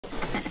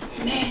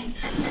Man,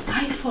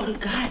 I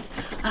forgot.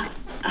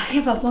 I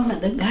have a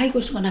appointment. The guy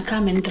was gonna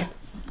come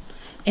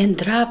and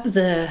drop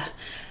the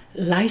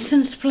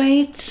license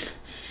plates,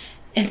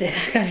 and then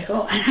I gotta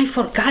go. And I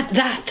forgot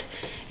that,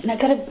 and I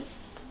gotta.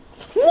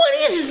 What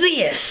is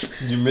this?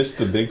 You missed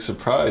the big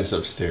surprise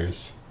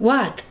upstairs.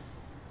 What?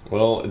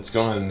 Well, it's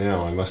gone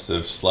now. I must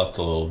have slept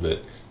a little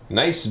bit.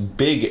 Nice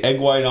big egg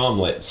white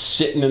omelet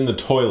sitting in the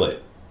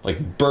toilet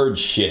like bird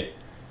shit.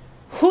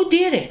 Who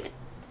did it?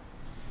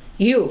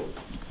 You.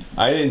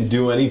 I didn't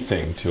do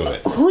anything to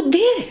it. Who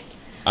did it?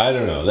 I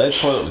don't know. That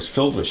toilet was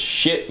filled with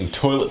shit and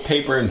toilet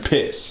paper and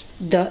piss.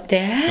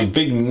 Dad? A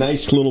big,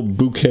 nice little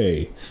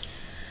bouquet.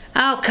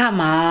 Oh, come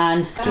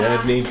on.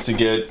 Dad needs to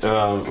get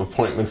an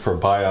appointment for a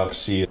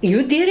biopsy.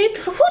 You did it?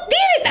 Who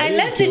did it? I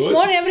left this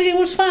morning. Everything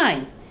was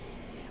fine.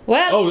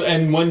 Well. Oh,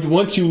 and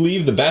once you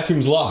leave, the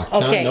bathroom's locked.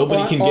 Okay. Huh?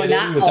 Nobody can get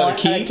in without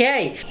a key?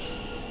 Okay.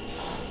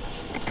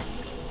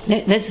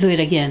 Let's do it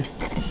again.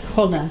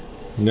 Hold on.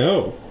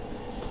 No.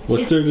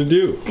 What's there to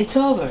do? It's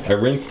over. I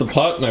rinsed the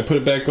pot and I put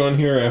it back on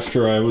here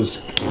after I was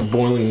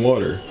boiling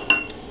water.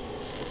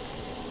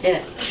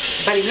 Yeah,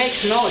 but it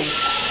makes noise.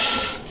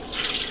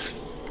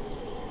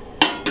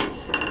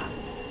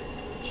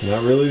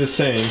 Not really the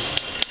same.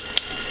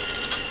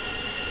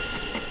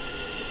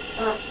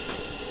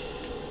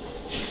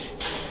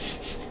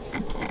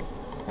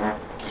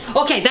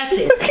 Okay, that's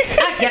it.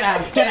 Get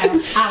out, get out.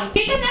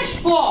 Τι να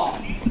σου πω.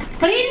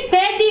 Πριν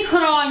 5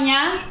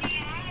 χρόνια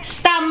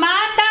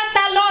σταμάτα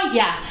τα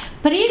λόγια.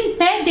 Πριν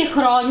 5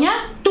 χρόνια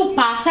του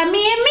πάθαμε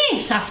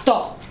εμείς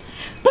αυτό.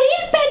 Πριν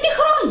 5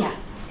 χρόνια.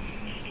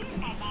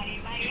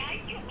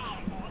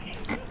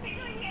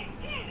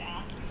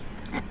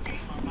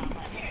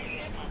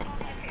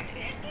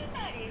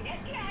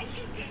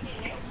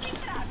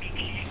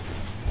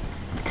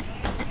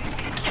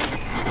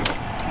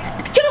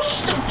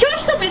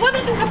 Ποιος το πει, εγώ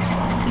δεν του είχα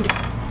πει.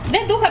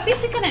 Δεν του είχα πει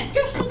σε κανένα.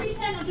 Ποιος το πει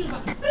σένα του είπα.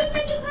 Πριν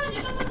 5 χρόνια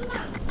το πατουμά.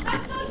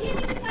 Αυτό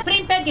γίνεται.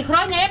 Πριν 5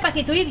 χρόνια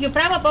έπαθε το ίδιο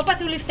πράγμα που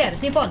έπαθε ο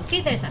Λευτέρης. Λοιπόν,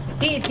 τι θες αυτό,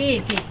 τι.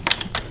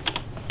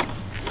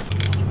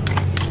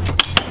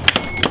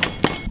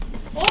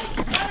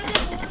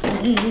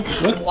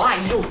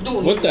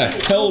 What the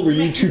hell were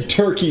you two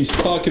turkeys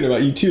talking about?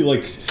 You two,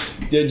 like,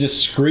 they're just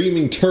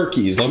screaming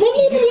turkeys. Like,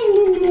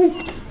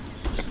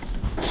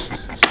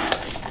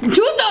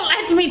 you don't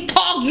let me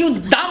talk, you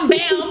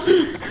dumbbell.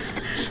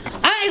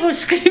 I was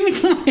screaming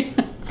to my...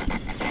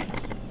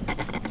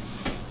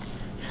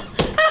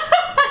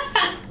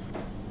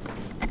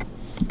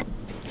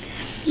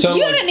 Sound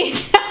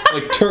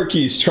like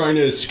turkeys trying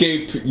to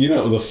escape, you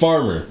know, the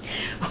farmer.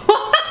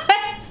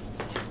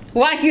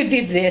 Why you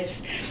did this?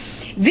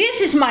 This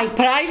is my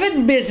private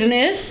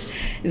business.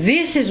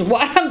 This is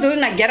what I'm doing.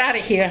 Now get out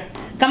of here.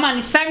 Come on,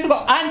 it's time to go.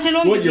 Angelo,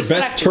 what, your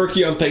best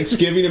turkey on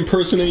Thanksgiving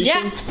impersonation?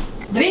 Yeah.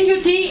 Drink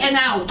your tea and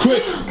out.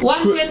 Quick,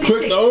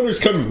 quick, the owner's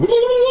coming.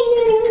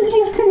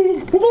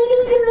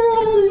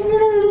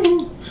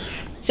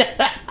 Shut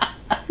up.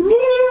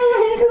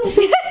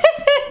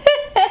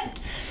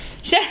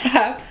 Shut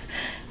up.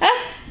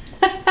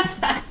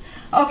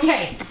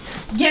 Okay,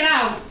 get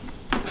out.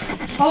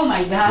 Oh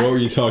my God. What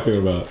were you talking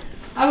about?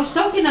 I was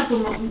talking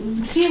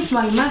about, see if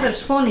my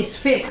mother's phone is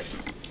fixed.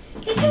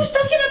 And she was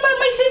talking about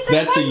my sister.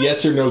 That's a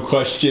yes or no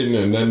question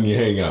and then you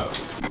hang up.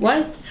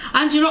 What?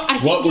 Angelo, I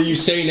think... What were you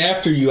saying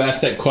after you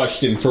asked that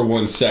question for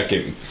 1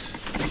 second?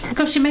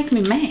 Because she makes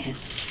me mad.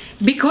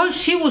 Because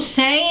she was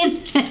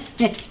saying...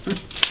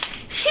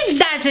 she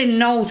doesn't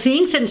know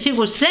things and she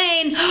was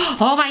saying,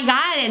 oh my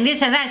God, and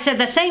this and that. I said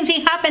the same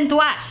thing happened to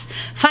us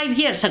 5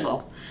 years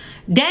ago.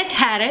 Dad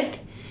had it.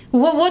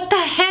 What the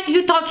heck are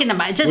you talking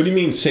about? Just, what do you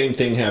mean same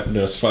thing happened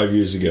to us 5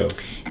 years ago?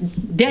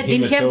 Dad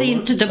didn't have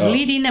the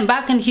bleeding and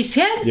back in his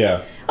head?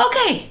 Yeah.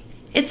 Okay,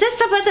 it's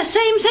just about the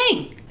same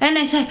thing. And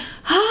I said,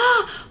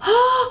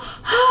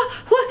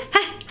 what?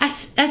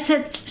 I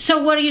said,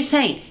 so what are you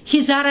saying?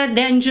 He's out of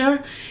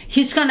danger,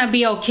 he's gonna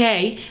be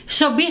okay,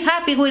 so be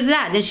happy with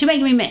that. And she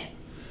made me mad.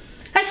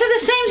 I said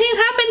the same thing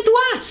happened to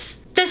us.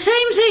 The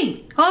same thing.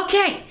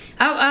 Okay,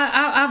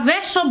 a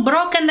vessel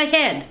broke in the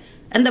head,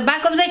 and the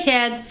back of the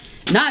head.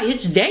 Now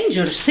it's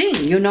dangerous thing,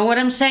 you know what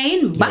I'm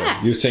saying? But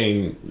yeah, you're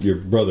saying your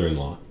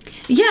brother-in-law.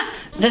 Yeah,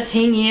 the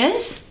thing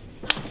is,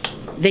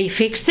 they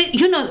fixed it.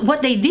 You know what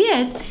they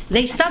did?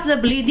 They stopped the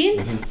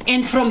bleeding,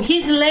 and from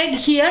his leg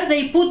here,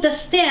 they put the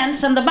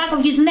stents on the back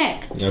of his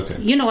neck. Okay.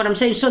 You know what I'm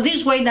saying? So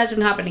this way it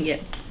doesn't happen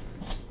again.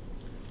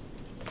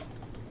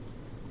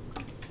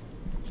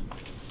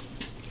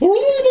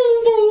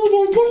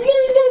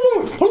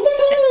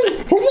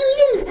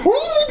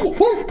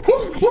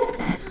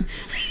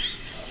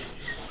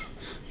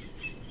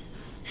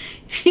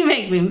 She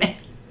make me mad.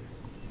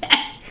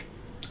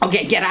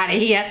 Okay, get out of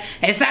here.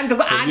 It's time to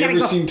go. Have you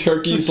ever seen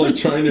turkeys like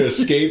trying to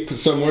escape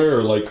somewhere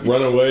or like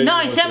run away? No,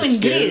 it's them in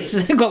Greece.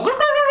 Go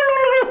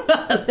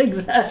like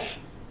that.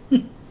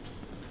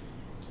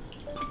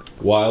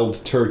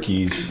 Wild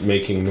turkeys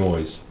making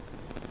noise.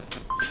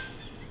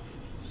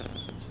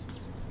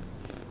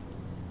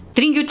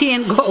 Drink your tea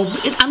and go.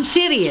 I'm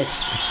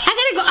serious. I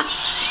gotta go.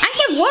 I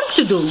have work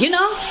to do, you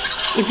know?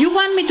 If you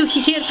want me to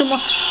hear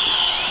tomorrow...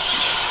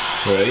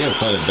 Wait, I gotta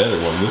find a better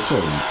one. This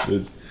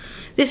one...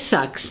 This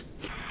sucks.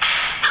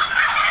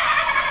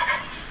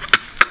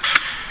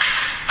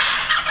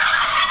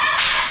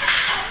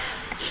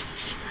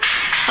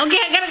 Okay,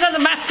 I gotta go to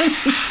the bathroom.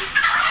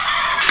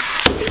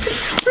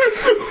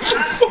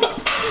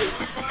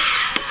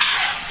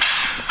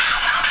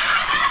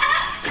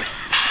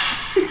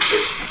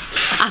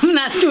 I'm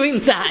not doing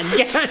that,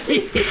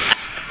 Gary.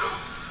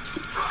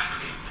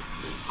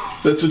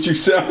 That's what you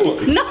sound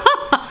like. No.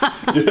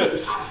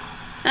 Yes.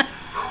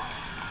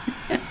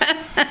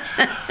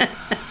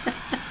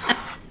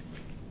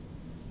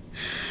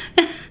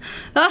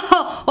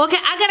 Oh, okay,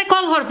 I gotta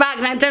call her back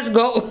now. Just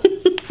go.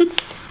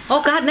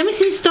 Oh God, let me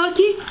see this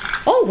turkey.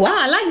 Oh wow,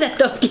 I like that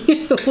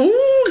turkey.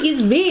 Ooh,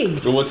 he's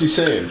big. Well, what's he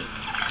saying?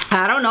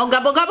 I don't know.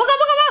 Gobble, gobble,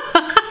 gobble,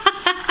 gobble.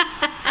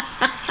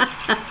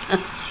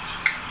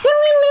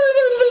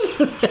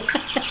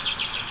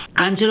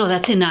 Angelo,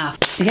 that's enough.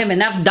 You have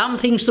enough dumb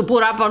things to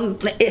put up on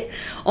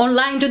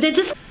online today.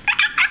 Just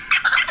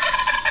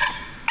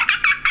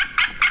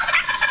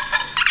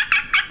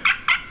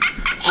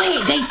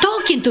hey, they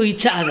talking to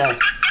each other.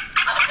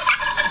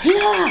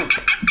 Look,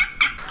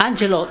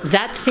 Angelo,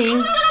 that thing,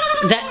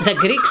 the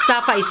Greek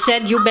stuff I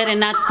said, you better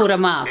not put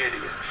them up.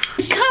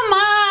 Come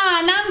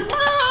on,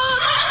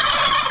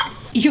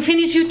 you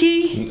finish your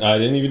tea? I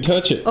didn't even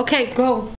touch it. Okay, go.